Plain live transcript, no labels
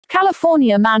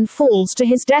California man falls to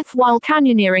his death while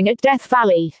canyoneering at Death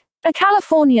Valley. A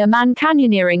California man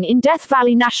canyoneering in Death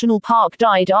Valley National Park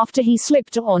died after he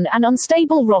slipped on an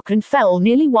unstable rock and fell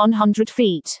nearly 100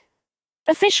 feet.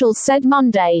 Officials said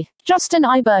Monday. Justin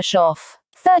Ibershoff,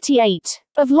 38,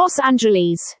 of Los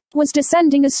Angeles, was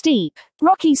descending a steep,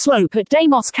 rocky slope at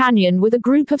Deimos Canyon with a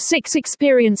group of 6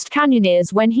 experienced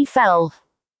canyoneers when he fell.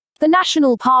 The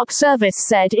National Park Service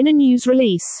said in a news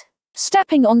release.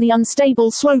 Stepping on the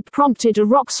unstable slope prompted a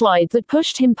rockslide that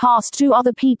pushed him past 2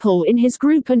 other people in his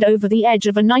group and over the edge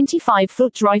of a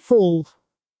 95-foot dry fall.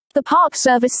 The Park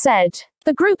Service said.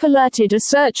 The group alerted a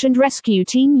search and rescue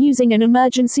team using an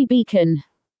emergency beacon.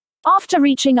 After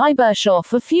reaching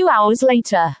Ibershoff a few hours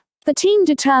later, the team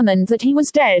determined that he was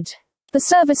dead. The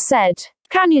service said.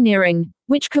 Canyoneering,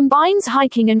 which combines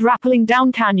hiking and rappelling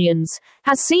down canyons,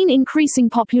 has seen increasing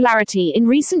popularity in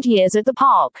recent years at the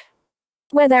park,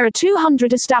 where there are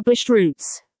 200 established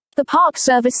routes. The Park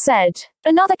Service said.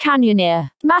 Another canyoneer,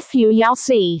 Matthew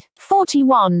Yalsey,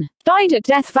 41, died at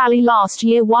Death Valley last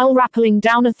year while rappelling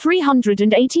down a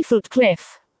 380-foot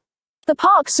cliff. The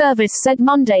Park Service said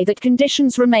Monday that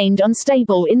conditions remained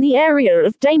unstable in the area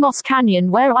of Deimos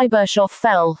Canyon where Ibershoff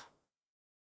fell.